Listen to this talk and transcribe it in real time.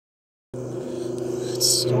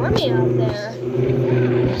stormy out there.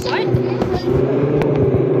 What?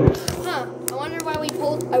 Huh.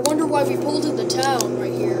 I wonder why we pulled into town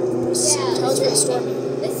right here. Yeah. Town's pretty stormy.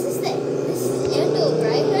 This is Anvil,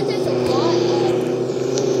 right? There's a lot of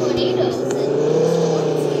tornadoes and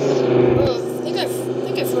storms here. I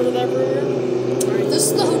think I've heard of that rumor. Alright, this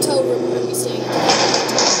is the hotel room we're gonna be staying at.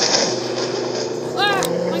 Ah!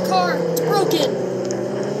 My car! It's broken!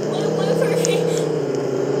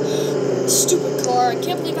 Stupid car. I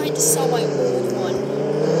can't believe I had to sell my old one.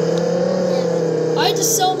 I had to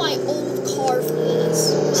sell my old car for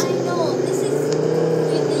this. I know. This is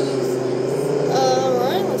really useless.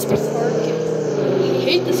 Alright, let's go park it. I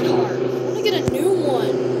hate this car. I want to get a new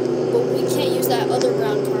one. But we can't use that other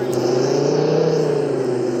brown car anymore.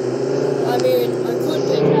 I mean, I could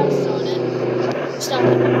pay taxes on it. Stop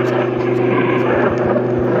it.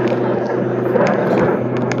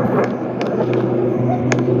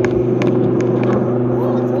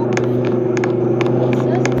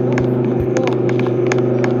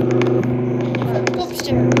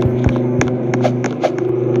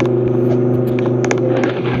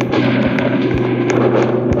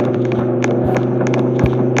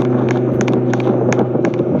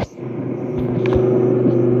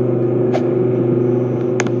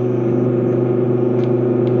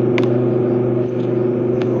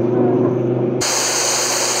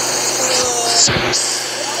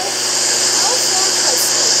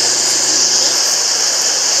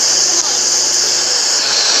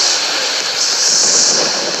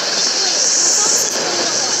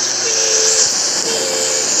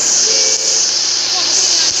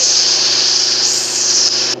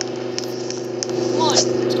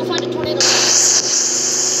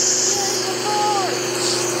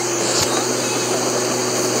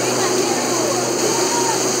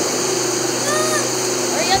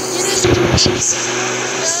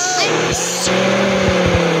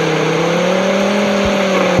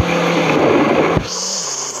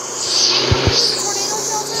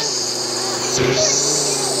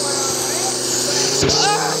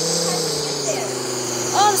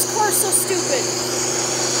 Oh, this car's so stupid.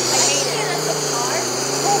 I hate it.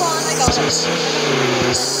 Hold on, I got it. Stupid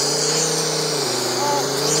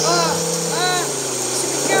car.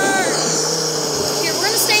 Here, we're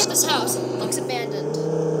gonna stay at this house. It looks abandoned.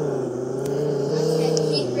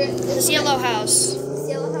 Okay, This yellow house. This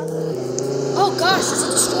yellow house? Oh gosh, there's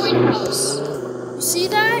a destroyed house. You see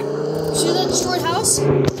that? You see that destroyed house?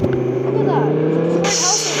 Look at that. There's a destroyed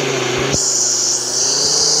house over there.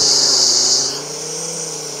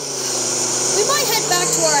 We might head back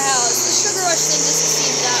to our house. The Sugar Rush thing doesn't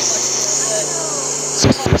seem that much good.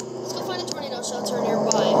 Let's go find a tornado shelter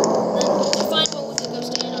nearby. Then if we find one, we can go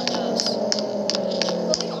stay in our house.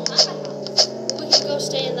 But we don't have a house. We can go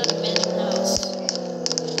stay in that abandoned house.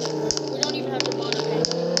 We don't even have to monorail.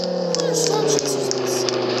 What are storm chasers in the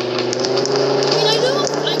city? I mean, I know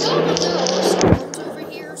that there are storms over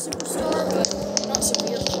here, Superstar, but not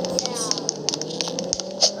severe storms.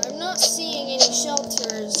 Yeah. I'm not seeing any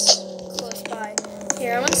shelters close by.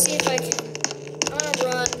 Here, I'm gonna see if I can. I'm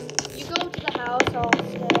gonna run. You go to the house, I'll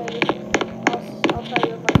stay. I'll tell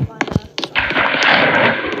you if I can find a shelter.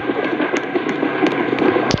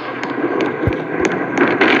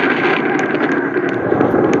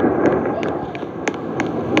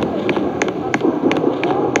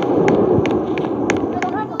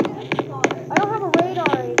 I don't have a radar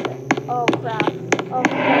or anything. Oh crap. Oh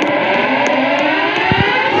crap.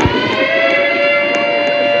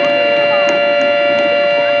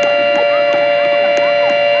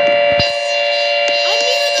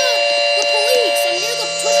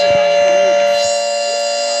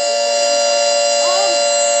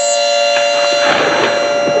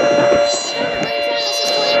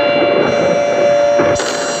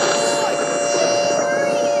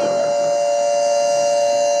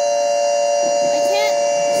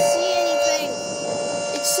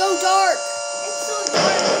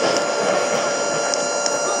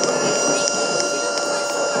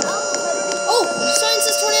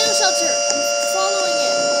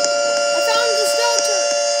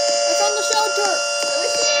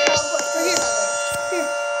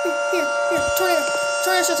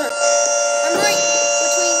 Tornado shelter. I'm right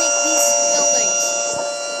between these buildings.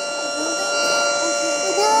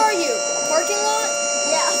 Where are you? A parking lot?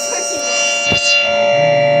 Yeah, a parking lot. I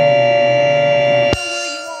don't know where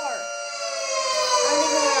you are. I don't even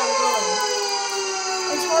know where I'm going.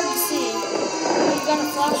 It's hard to see. You got a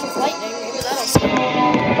flash of lightning. Maybe that'll see.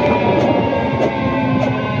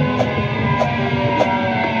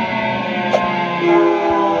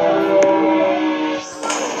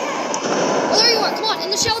 Oh, there you are. Come on, in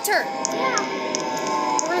the shelter. Yeah.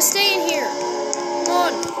 We're gonna stay in here. Come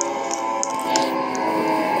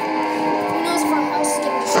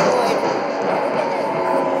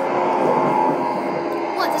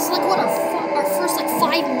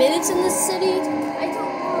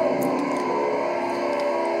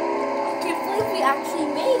actually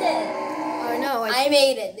made it. I know. I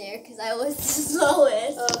made it there because I was the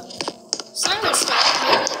slowest. Siren stopped.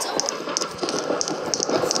 Maybe it's over.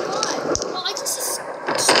 It's not. Well, I can see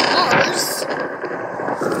stars.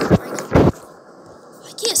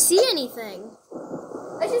 I can't see anything.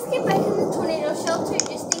 Let's just get back to the tornado shelter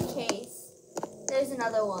just in case. There's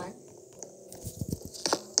another one.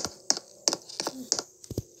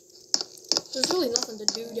 There's really nothing to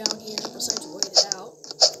do down here besides wait it out.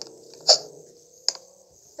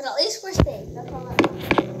 But at least we're safe. That's all that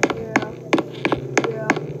matters. Yeah.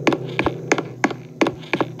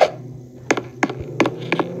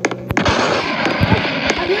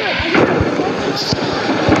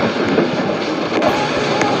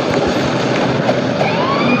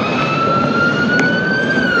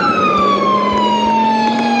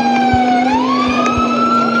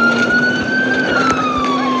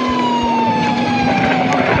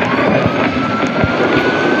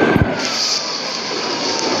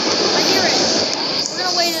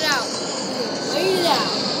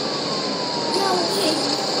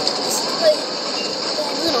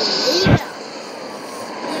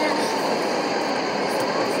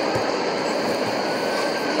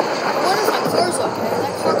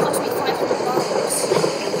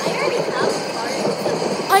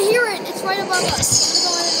 I hear it.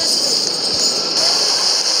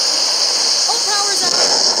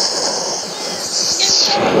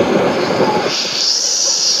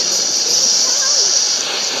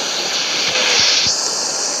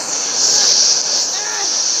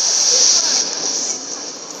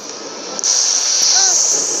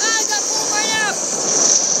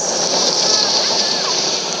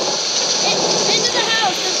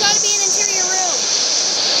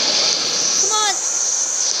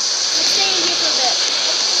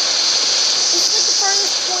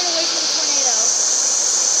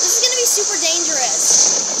 Super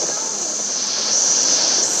dangerous.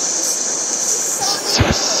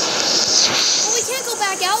 Well, we can't go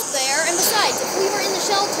back out there, and besides, if we were in the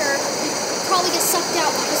shelter, we'd probably get sucked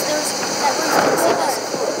out because there's that room's gonna save us.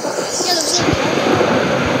 Yeah, there's a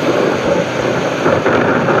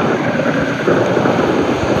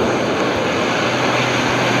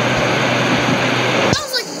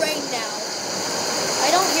sounds like rain now.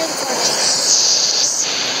 I don't hear the tornado.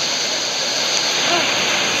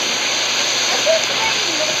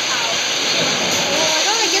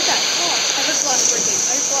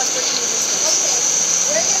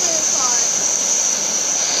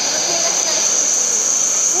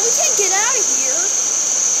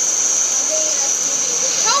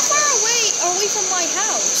 From my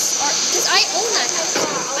house, because I own that house. Here,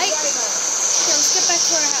 let's get back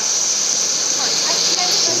to our house. Come on.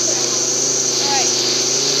 Alright.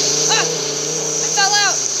 Ah! I fell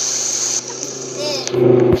out. Okay.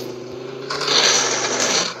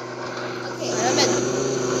 Alright, I'm in.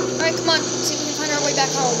 Alright, come on. See if we can find our way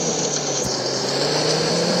back home.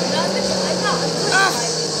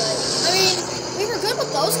 I mean, we were good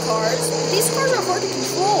with those cars. These cars are hard to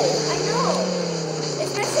control. I know.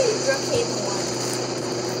 Especially the Brookhaven one.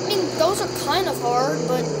 I mean, those are kind of hard,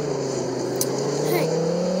 but hey,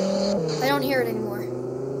 I don't hear it anymore. I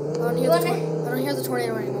don't hear the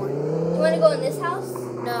tornado anymore. You want to go in this house?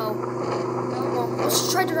 No. Well, let's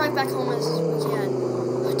just try to drive back home as we can.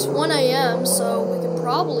 It's 1 a.m., so we can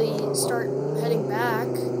probably start heading back.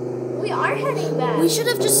 We are heading back. We should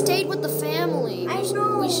have just stayed with the family. I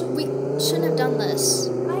know. We shouldn't have done this.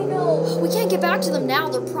 I know. We can't get back to them now.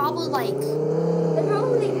 They're probably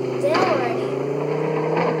dead already.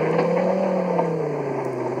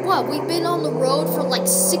 What? We've been on the road for like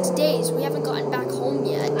 6 days. We haven't gotten back home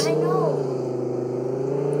yet. I know.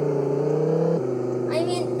 I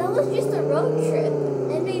mean, that was just a road trip.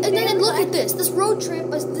 And then look at this. This road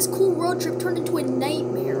trip, this cool road trip turned into a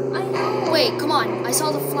nightmare. I know. Wait, come on. I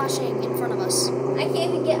saw the flashing in front of us. I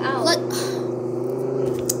can't even get out. Come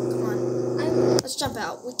on. Let's jump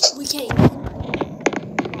out. We can't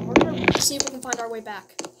even. We're gonna see if we can find our way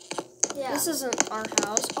back. Yeah. This isn't our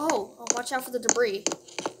house. Oh, watch out for the debris.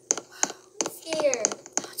 I'm scared.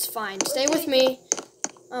 It's fine. Stay with me.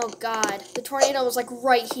 Oh, God. The tornado was, like,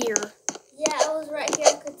 right here. Yeah, it was right here.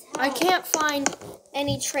 I could tell. I can't find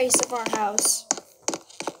any trace of our house.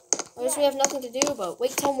 I guess we have nothing to do but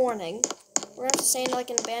wait till morning. We're going to have to stay in, like,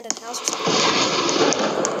 an abandoned house or something.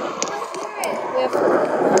 I hear it. We have...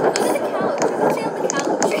 Look at the couch. You can stay on the couch.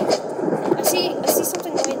 I see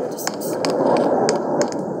something way in the distance.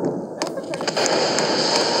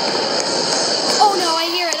 Oh no, I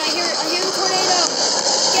hear it. I hear the tornado.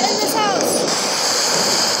 Get in this house.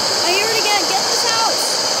 I hear it again. Get in this house.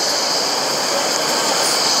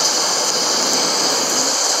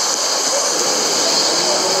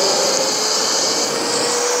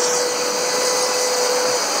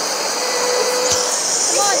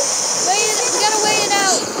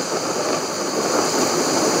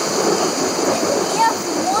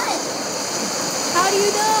 do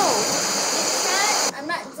you know? Chat, I'm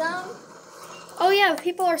not dumb. Oh yeah,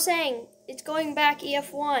 people are saying it's going back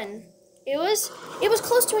EF1. It was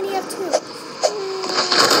close to an EF2.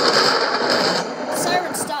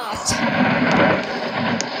 Siren stopped.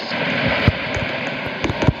 Can't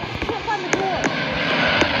find the door.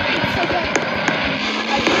 It's so good.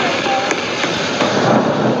 I hear it though.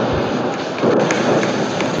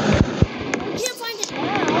 We can't find it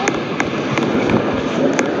now.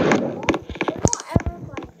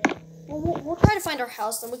 We'll try to find our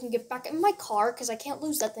house, then we can get back in my car, because I can't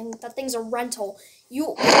lose that thing. That thing's a rental.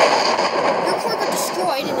 Your car got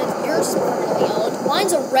destroyed, and it's yours permanently owned.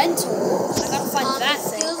 Mine's a rental. I gotta find that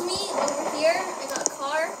thing. Excuse me, over here, I got a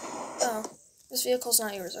car. Oh, this vehicle's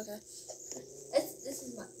not yours, okay. This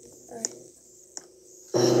is mine.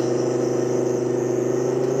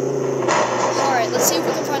 Alright, let's see if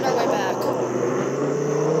we can find our way back.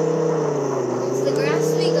 To the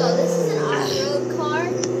grass we go. This is an off-road car.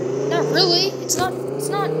 Not really. It's not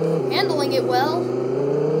handling it well.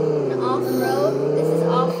 An off-road. This is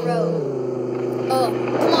off-road. Oh,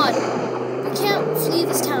 come on. We can't flee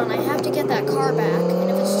this town. I have to get that car back. And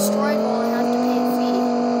if it's destroyed, well, I have to pay a fee.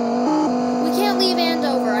 We can't leave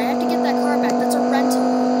Andover. I have to get that car back. That's a rental.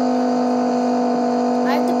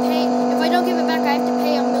 I have to pay. If I don't give it back, I have to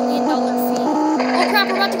pay $1 million fee. Oh crap,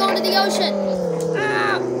 we're about to go into the ocean.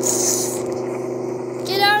 Ah!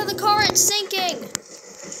 Get out of the car, it's sinking.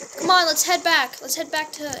 Come on, let's head back. Let's head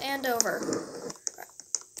back to Andover.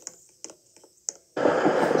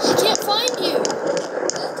 I can't find you.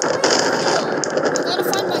 I gotta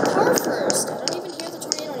find my car first. I don't even hear the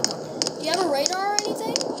tornado anymore. Do you have a radar or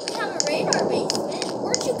anything? We have a radar basement.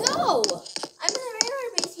 Where'd you go? I'm in the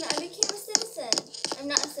radar basement. I became a citizen. I'm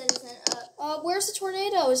not a citizen. Where's the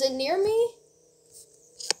tornado? Is it near me?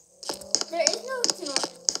 There is no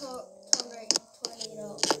tornado.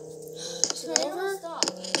 Is it over? Stop.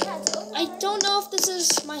 Yeah, it's over. I don't know if this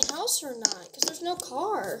is my house or not, because there's no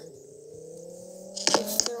car.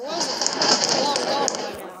 If there was, it's long gone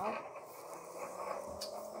by now.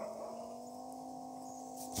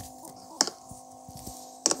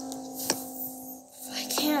 I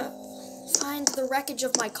can't find the wreckage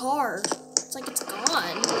of my car. It's like it's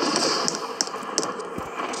gone.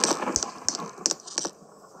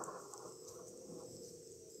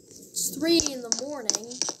 It's 3 in the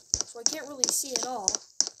morning, so I can't really see at all.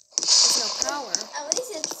 There's no power. At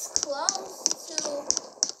least it's close to...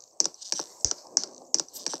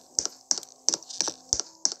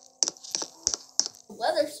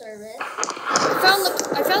 weather service. I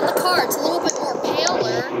found the car. It's a little bit more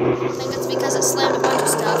paler. I think it's because it slammed a bunch of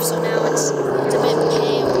stuff, so now it's a bit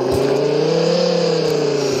pale.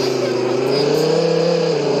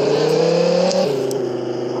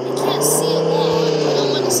 I can't see a lot, but I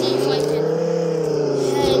want to see if I can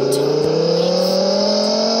head to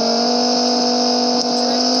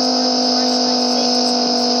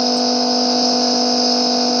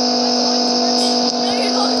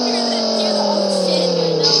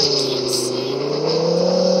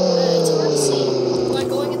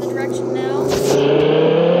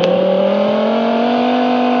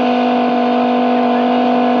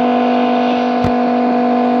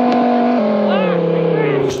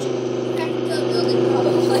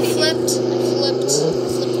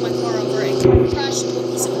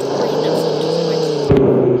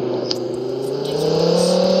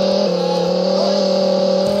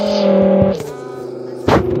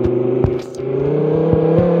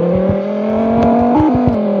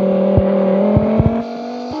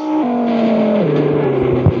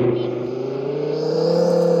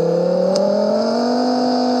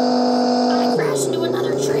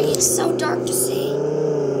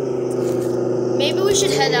we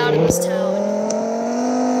should head out of this town.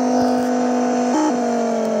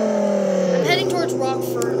 I'm heading towards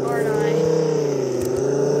Rockford, aren't I?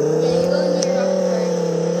 Yeah, you're going near Rockford.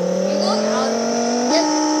 You're going out. Yep.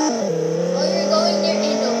 Oh, you're going near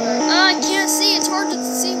Andover. I can't see. It's hard to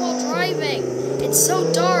see while driving. It's so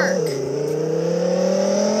dark.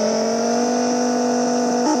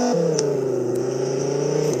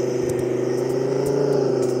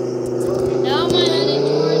 Now am I heading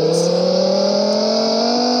towards...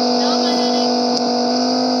 Now am I heading...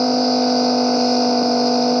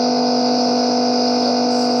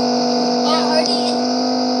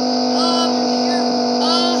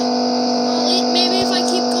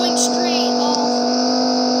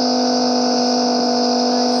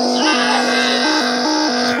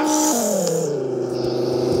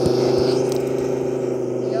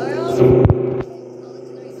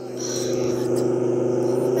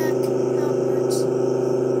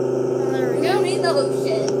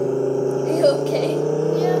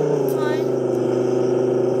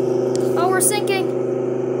 car's sinking.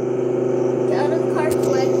 Get out of the car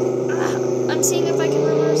quick. I'm seeing if I can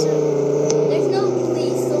reverse it. There's no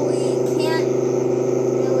police, so we can't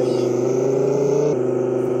really.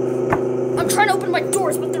 I'm trying to open my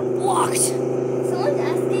doors, but they're locked. Someone's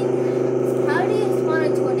asking, how do you spawn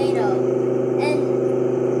a tornado? And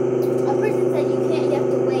a person said you can't, you have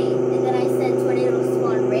to wait. And then I said tornadoes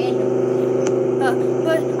spawn randomly.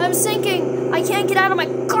 But I'm sinking. I can't get out of my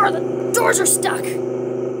car. The doors are stuck.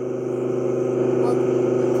 Well, we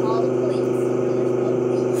call the police. There's no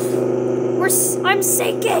police. I'm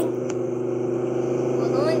sinking. Well,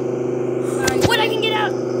 no one. Wait, I can get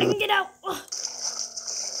out. I can get out.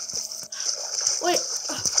 Wait.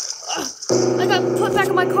 I got put back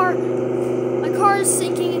in my car. My car is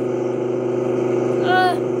sinking.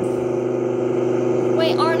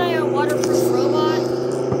 Wait, aren't I a waterproof robot?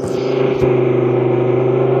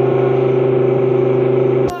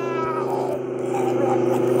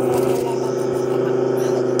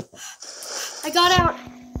 I got out.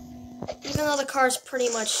 Even though the car's pretty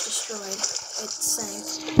much destroyed. It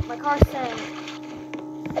sank. My car sank.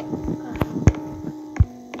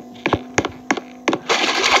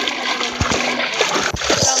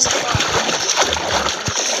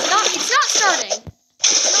 It's not starting.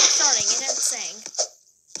 It's not starting. It isn't saying.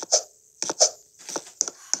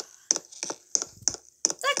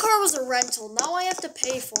 That car was a rental. Now I have to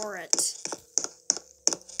pay for it.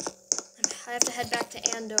 I have to head back to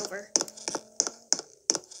Andover.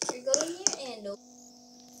 You're going near Andover.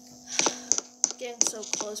 Getting so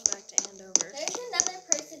close back to Andover. There's another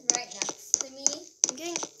person right next to me. I'm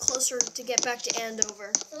getting closer to get back to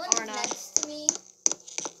Andover, Someone's aren't I? next to me.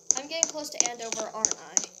 I'm getting close to Andover, aren't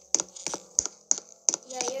I?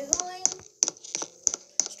 Yeah, you're going.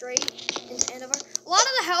 Straight into Andover. A lot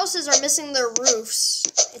of the houses are missing their roofs.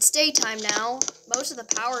 It's daytime now. Most of the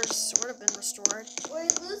power's sort of been restored. We're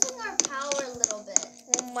losing our power a little bit.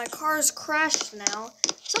 Well, my car's crashed now.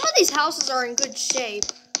 Some of these houses are in good shape.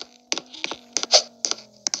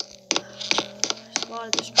 There's a lot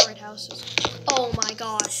of destroyed houses. Oh my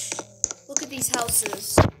gosh. Look at these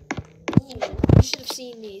houses. Ooh, you should have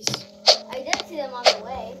seen these. I did see them on the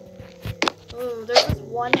way. Ooh, there's this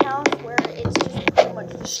one house where it's just pretty much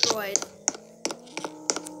destroyed.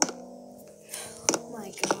 Oh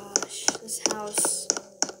my gosh, this house.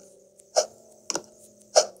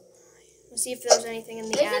 Let's see if there's anything in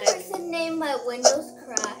the There's attic. a person named My Windows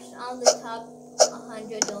Crashed on the top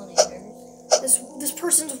 100 donators. This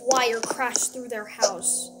person's wire crashed through their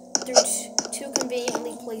house through two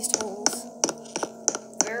conveniently placed holes.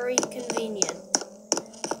 Very convenient.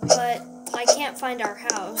 But I can't find our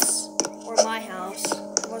house, or my house.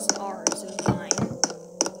 It wasn't ours, it was mine.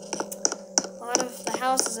 A lot of the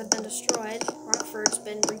houses have been destroyed. Rockford's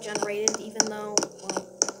been regenerated, even though, well,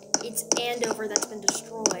 it's Andover that's been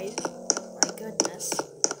destroyed. My goodness.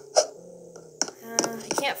 I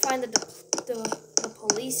can't find the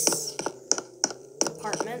police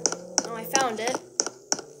department. Oh, I found it.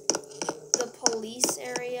 The police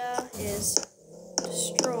area is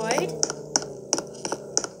destroyed.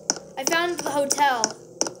 I found the hotel.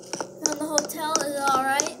 And the hotel is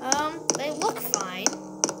alright. They look fine.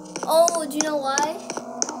 Oh, do you know why?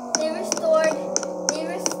 They restored.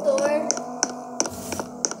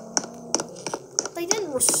 They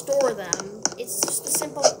didn't restore them. It's just the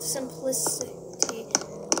simplicity.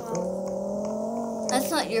 Well, That's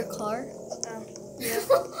not your car. yeah.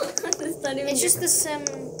 It's just the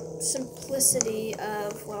simplicity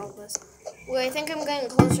of, well, this. Well, I think I'm getting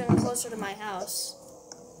closer and closer to my house.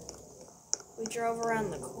 We drove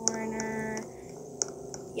around the corner.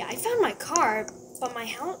 Yeah, I found my car, but my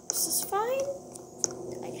house is fine?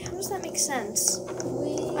 How does that make sense? I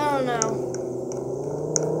don't know.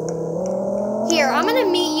 Here, I'm gonna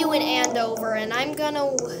meet you in Andover, and I'm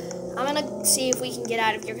gonna see if we can get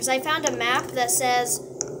out of here, because I found a map that says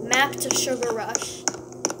map to Sugar Rush.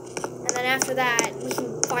 And then after that, we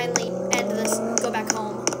can finally end this and go back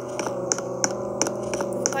home. We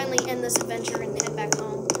can finally end this adventure and head back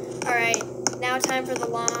home. Alright, now time for the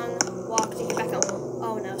long walk to get back home.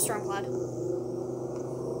 Oh no, storm cloud.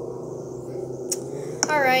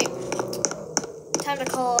 Alright, time to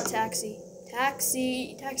call a taxi.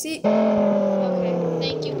 Taxi. Okay,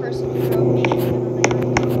 thank you, person who drove me.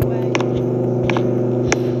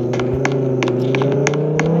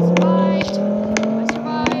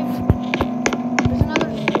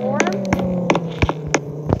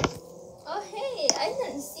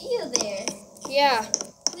 Yeah.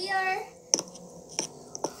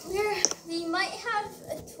 We might have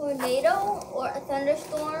a tornado or a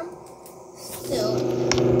thunderstorm soon.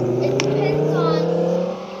 It depends on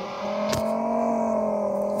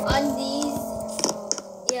these.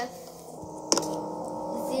 Yeah.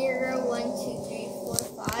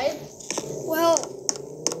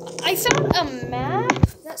 I found a map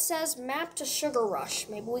that says map to Sugar Rush.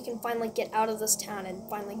 Maybe we can finally get out of this town and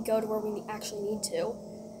finally go to where we actually need to.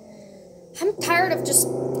 I'm tired of just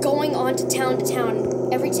going on to town.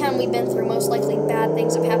 Every town we've been through, most likely bad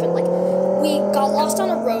things have happened. Like, we got lost on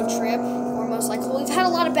a road trip, or most likely, we've had a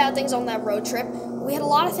lot of bad things on that road trip. We had a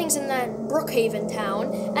lot of things in that Brookhaven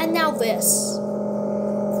town, and now this.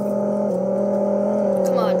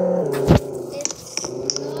 Come on.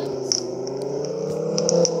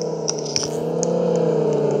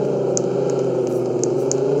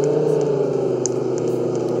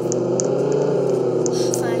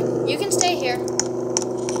 Fine. You can stay here.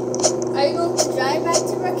 Are you going to drive back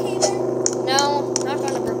to Brookhaven? No, not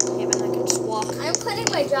going to Brookhaven. I can just walk. I'm quitting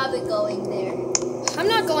my job and going there. I'm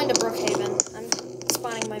not going to Brookhaven. I'm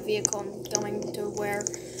spawning my vehicle and going to where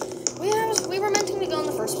we were meant to go in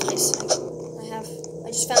the first place. I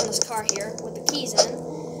just found this car here with the keys in.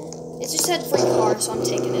 It just said free car, so I'm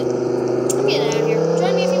taking it. I'm getting out of here.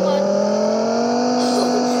 Join me if you want.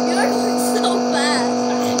 You're so fast.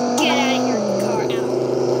 Get out of here, car out.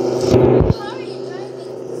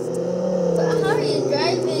 How are you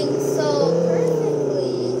driving so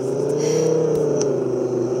perfectly?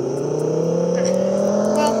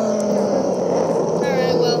 Well,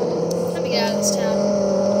 alright, well, time to get out of this town.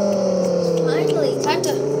 Finally.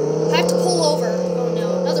 I have to pull over. Oh no,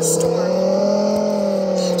 another storm. I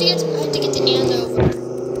have to get to Andover. I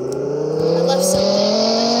left something in the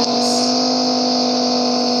house.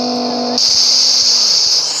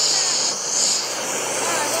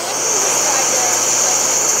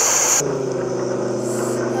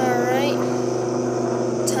 Alright,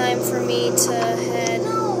 time for me to head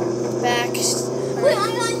back. Wait, I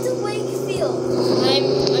got to Wakefield.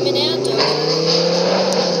 I'm in Andover.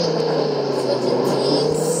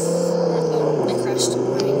 Oh, I crashed.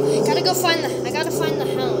 Alright. I gotta find the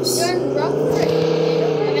house. You're in Rockford.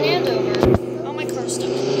 I'm in Andover. Oh, my car's stuck.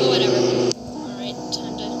 Oh, whatever.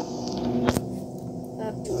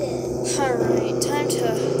 Alright, time to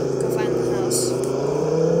go find the house. I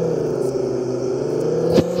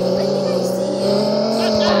think I see you.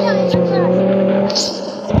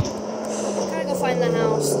 Gotta go find the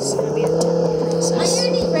house. This is gonna be a terrible process. I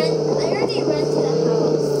already rented a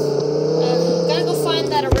house. Gotta go find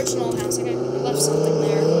that original house. I left something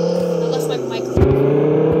there. I left my microphone.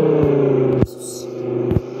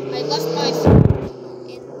 I left my phone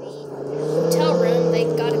in the hotel room. They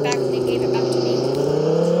got it back and they gave it back to me.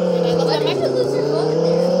 And I left Why my did you microphone. lose your phone in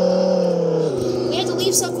there? We had to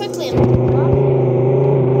leave so quickly. Yeah,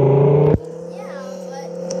 but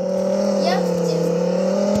you have to.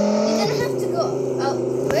 You didn't have to go out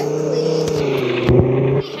quickly.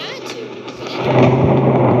 We had to.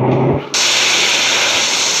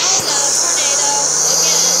 Oh no, tornado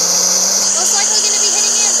again. Most likely going to be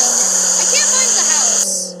hitting Andover. I can't find the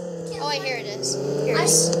house. Oh wait, here it is. Here it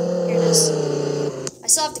is. Here it is. I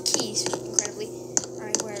still have the keys, incredibly.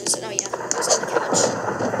 Alright, where is it? Oh yeah, it was on the couch.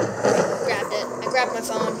 Grabbed it. I grabbed my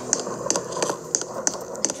phone.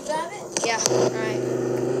 Did you grab it? Yeah, alright.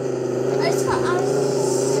 I just got out.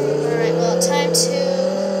 Alright, well, time to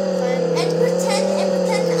find... And pretend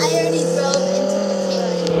I already drove into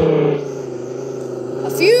Brookhaven.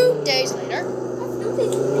 A few days later.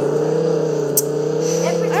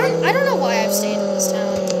 I don't know why I've stayed in this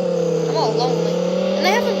town. I'm all lonely. And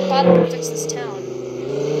they haven't bothered to fix this town.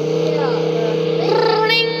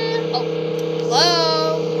 Ring! Oh, hello?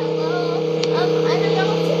 I don't know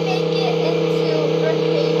if to make it into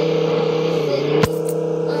Brookhaven City.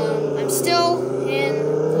 I'm still in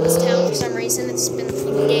this town for some reason. It's been a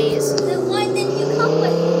few days. Then why didn't you come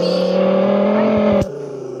with me?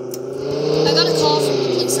 I got a call from the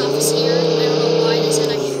police office here. I don't know why. They said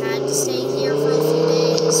I had to stay here for a few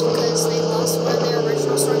days because they lost one of their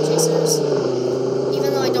original storm chasers.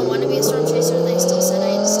 Even though I don't want to be a storm chaser, they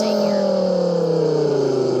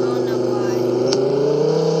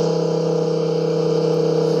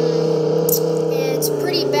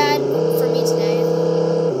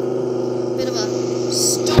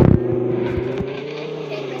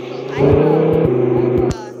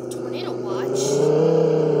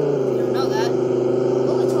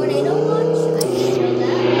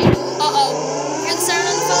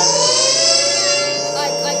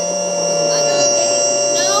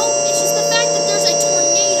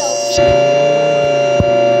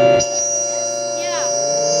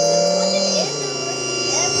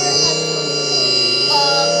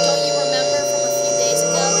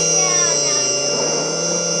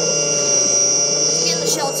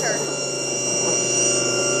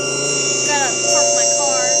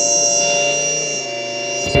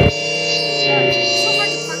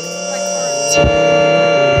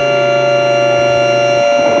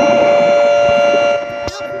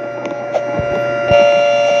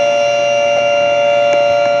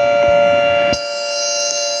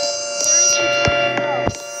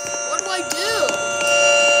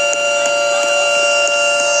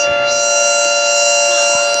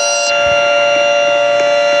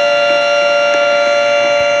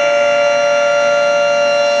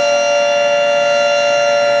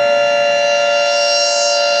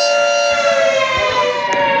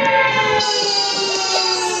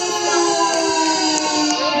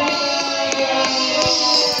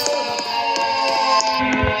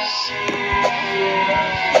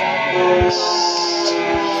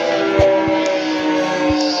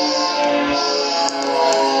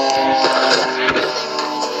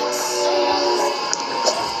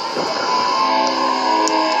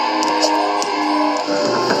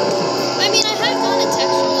I mean, I have gone to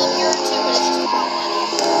textual up here too, but it's just about money.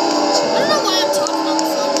 I don't know why I'm talking on the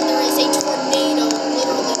phone when there is a tornado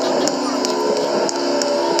literally not that far away from me.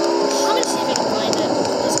 I'm gonna see if I can find it.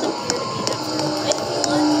 It doesn't appear to be that far away. If you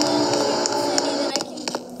want to go to the city,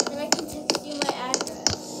 then I can text you my address.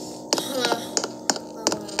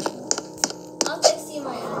 I'll text you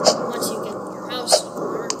my address. Once you get your house or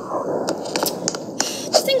whatever.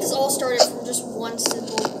 This thing has all started from just one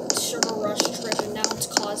simple sugar rush trip, and now it's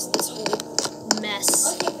caused this whole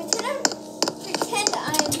mess. Okay, pretend I'm.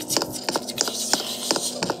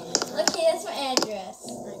 Okay, that's my address.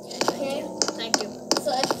 Okay, thank you.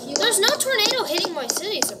 So if you There's no tornado hitting my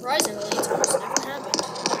city, surprisingly. It's almost never happened.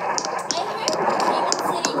 I heard Cayman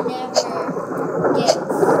City never gets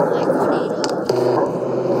like tornadoes.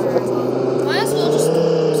 Might as well just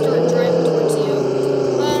start driving towards you.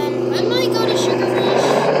 I might go to Sugar Rush.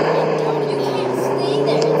 You can't stay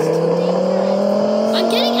there. It's too dangerous. I'm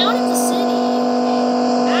getting out of the city.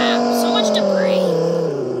 Ah, so much debris.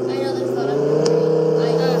 I know there's a lot of debris.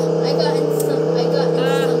 I got in some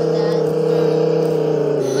of that.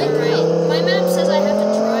 Alright, my map says I have to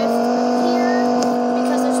drive through here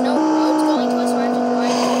because there's no roads going to us, so I have to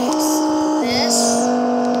drive like this.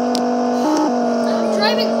 I'm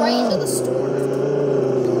driving right into the store.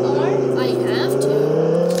 I have to.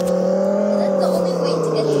 That's the only way to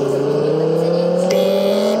get to Cayman City.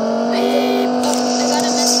 I got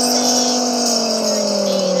a message saying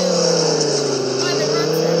tornado. I'm in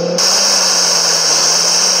Rockford.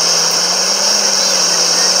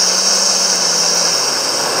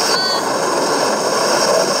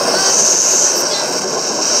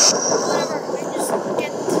 Whatever, I just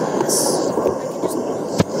get this. I can just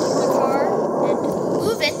move my car and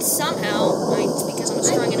move it somehow. It's because I'm a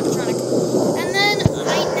strong animatronic. And then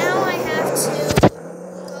now I have to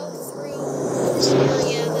go through this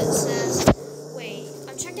area that says, wait,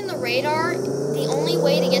 I'm checking the radar. The only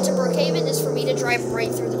way to get to Brookhaven is for me to drive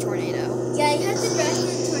right through the tornado. Yeah, you have to drive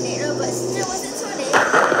through the tornado, but since there was a tornado,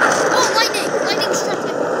 Oh, lightning! Lightning struck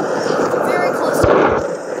me. Very close to me.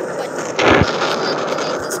 But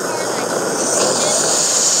this car that I just painted,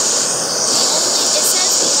 it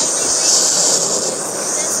says the only way to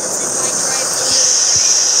this is if I drive through the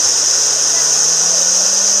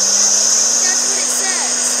That's what it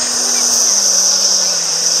says.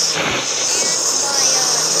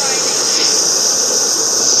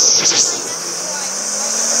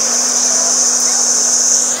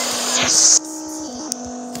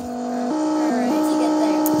 once you get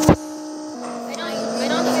there. I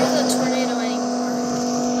don't hear the tornado anymore.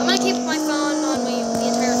 I'm gonna keep my phone on me the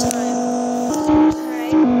entire time.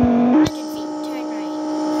 Alright. 100 feet. Turn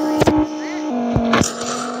right.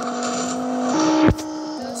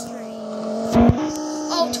 Go straight.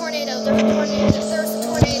 Oh, tornado. There's a tornado. There's a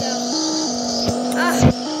tornado. Ah.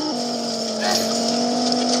 I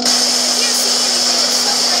can't see anything. It's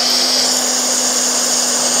so rainy.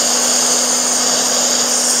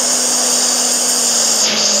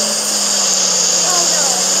 Oh no.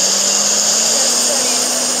 There's a tornado.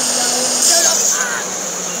 No. Shut up.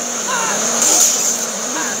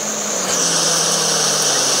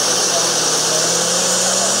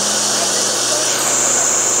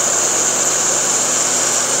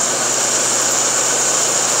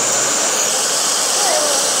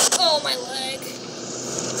 Oh, my leg.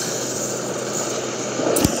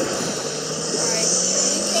 Alright.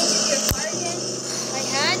 You painted your car again?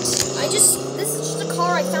 This is just a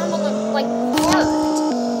car I found on the, parked.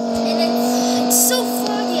 And It's so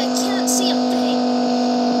foggy, I can't see a thing.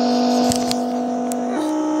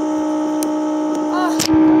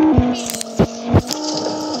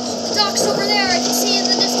 The dock's over there, I can see in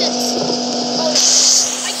the distance. Oh,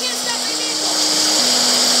 I can't stop my vehicle.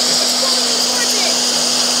 It's pulling me towards it.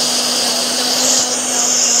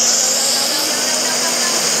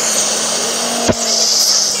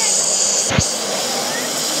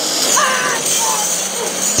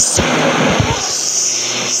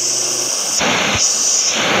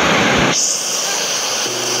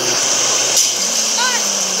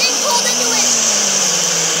 Getting pulled into it.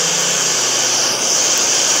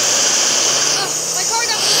 My car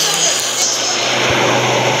got pulled over.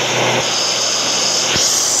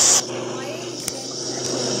 why are you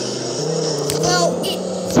Well, it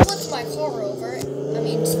flipped my car over. I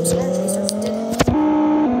mean, some storm chasers did it.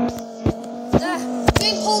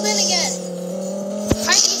 Getting pulled in again.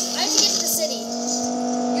 I have to get to the city.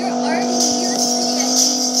 You're already near the city, I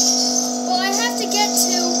think. Well, I have to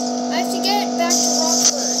get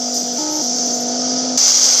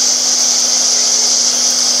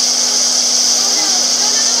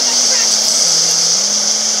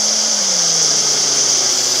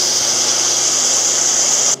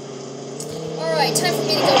time for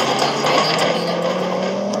me to go to the dump. I need to meet up with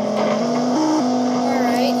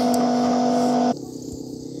Alright.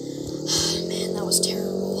 Man, that was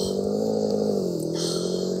terrible.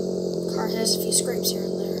 Car has a few scrapes here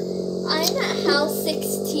and there. I'm at house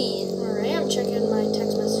 16. Alright, I'm checking my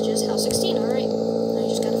text messages. House 16, alright. I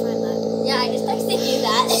just gotta find that. Yeah, I just texted you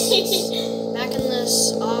that. Back in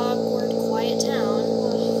this awkward, quiet town.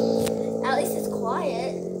 At least it's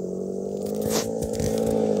quiet.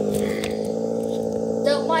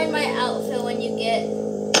 Don't mind my outfit when you get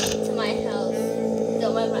to my house.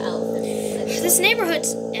 Don't mind my outfit. This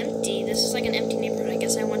neighborhood's empty. This is like an empty neighborhood. I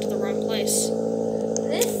guess I went to the wrong place.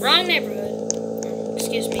 Wrong neighborhood. Oh,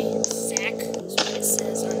 excuse me. Zach is what it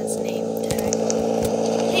says on its name tag.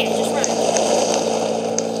 Hey, I just run.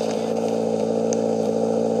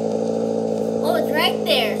 Oh, it's right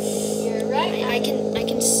there. You're right. I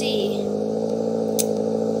can see.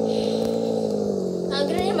 I'm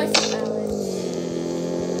gonna name myself Alex.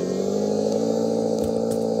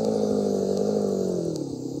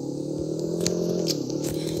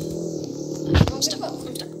 I'm stuck. Oh,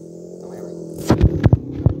 whatever.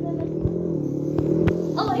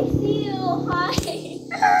 Oh, I see you. Hi.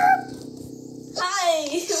 Hi.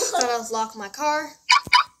 Thought I was locking my car.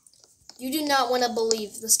 You do not want to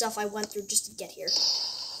believe the stuff I went through just to get here.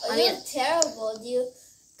 Oh, you look terrible.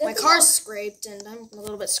 My car's scraped, and I'm a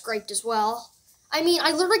little bit scraped as well. I mean,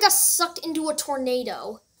 I literally got sucked into a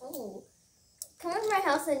tornado. Oh. Come over to my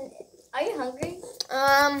house and are you hungry?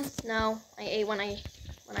 No. I ate when I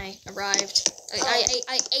arrived.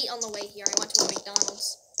 I ate on the way here. I went to a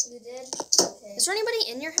McDonald's. You did? Okay. Is there anybody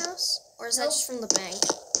in your house? Or is that just from the bank?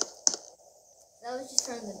 That was just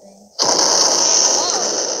from the bank. Whoa.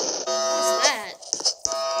 What's that?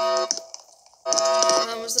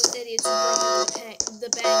 That was those idiots who broke into the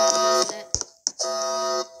bank, wasn't it?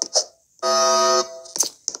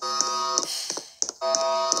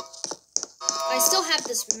 I still have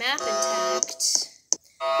this map intact.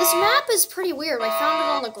 This map is pretty weird. I found it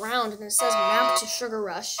on the ground and it says map to Sugar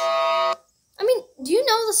Rush. I mean, do you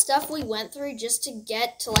know the stuff we went through just to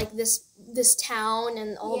get to like this town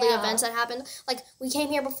and all the events that happened? Like, we came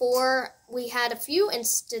here before. We had a few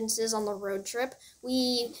instances on the road trip.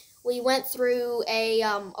 We went through a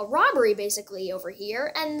robbery basically over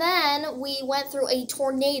here, and then we went through a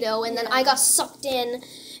tornado, and then I got sucked in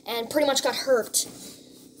and pretty much got hurt.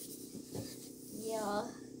 Yeah.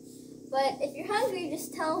 But if you're hungry,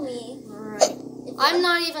 just tell me. Alright. I'm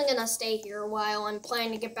not even gonna stay here a while. I'm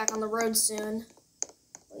planning to get back on the road soon.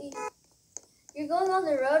 You're going on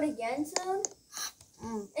the road again soon?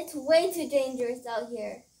 It's way too dangerous out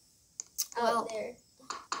here. Out there.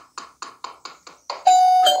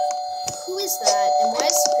 Who is that? And why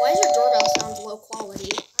is your doorbell sound low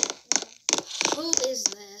quality? Who is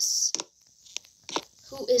this?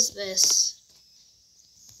 Who is this?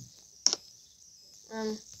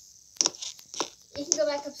 You can go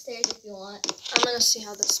back upstairs if you want. I'm gonna see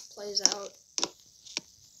how this plays out.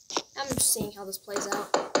 I'm just seeing how this plays out.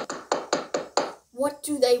 What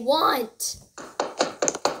do they want?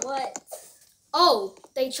 What? Oh,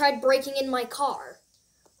 they tried breaking in my car.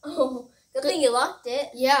 Oh, good thing you locked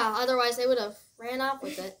it. Yeah, otherwise they would have ran off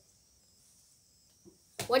with it.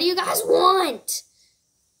 What do you guys want?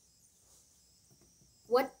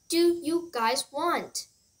 What do you guys want?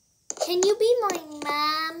 Can you be my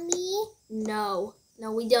mommy? No.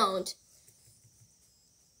 No, we don't.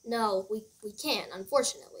 No, we can't,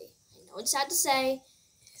 unfortunately. I know it's sad to say,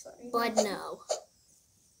 but no.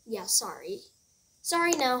 Yeah, sorry.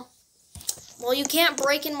 Sorry, no. Well, you can't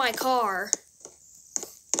break in my car.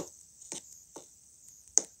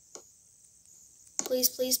 Please,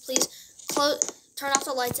 please, please. Turn off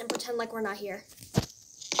the lights and pretend like we're not here.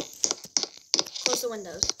 Close the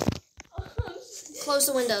windows. Close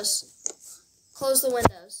the windows. Close the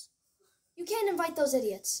windows. You can't invite those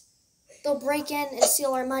idiots. They'll break in and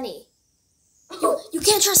steal our money. You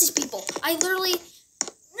can't trust these people. I literally...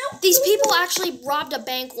 No. These people actually robbed a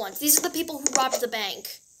bank once. These are the people who robbed the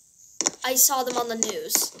bank. I saw them on the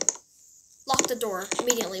news. Lock the door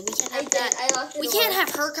immediately. We can't have that. I locked the door. We can't have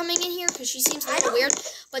her coming in here because she seems a little weird.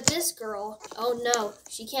 But this girl, oh no,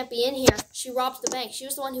 she can't be in here. She robbed the bank. She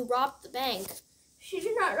was the one who robbed the bank. She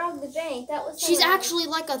did not rob the bank. That was. She's actually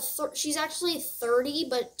like she's actually 30,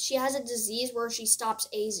 but she has a disease where she stops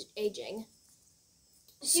aging.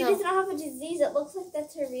 She does not have a disease. It looks like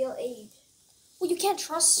that's her real age. Well, you can't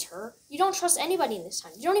trust her. You don't trust anybody in this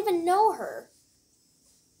time. You don't even know her.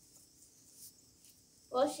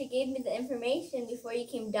 Well, she gave me the information before you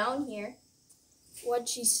came down here. What'd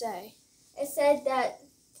she say? It said that...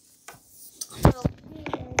 Well,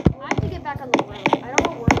 I have to get back on the road. I don't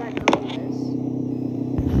know where that girl is.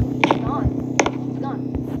 She's gone. She's gone.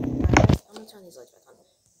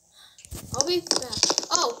 be back.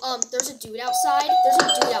 Oh, there's a dude outside.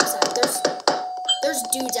 There's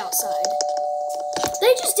dudes outside.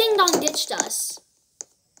 They just ding-dong ditched us.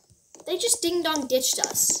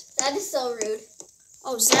 That is so rude.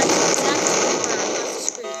 Oh, Zach across the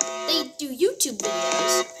street. They do YouTube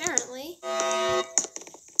videos, apparently.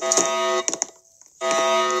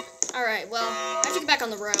 Alright, well, I have to get back on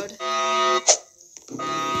the road.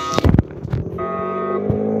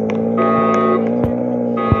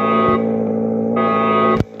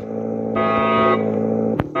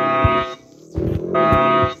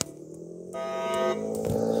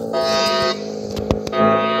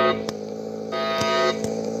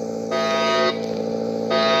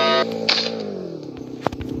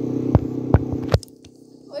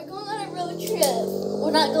 We're going on a road trip.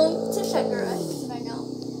 We're not going to Sugar Rush right now.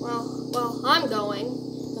 Well, I'm going.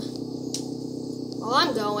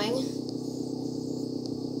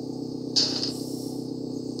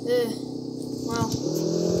 Ugh.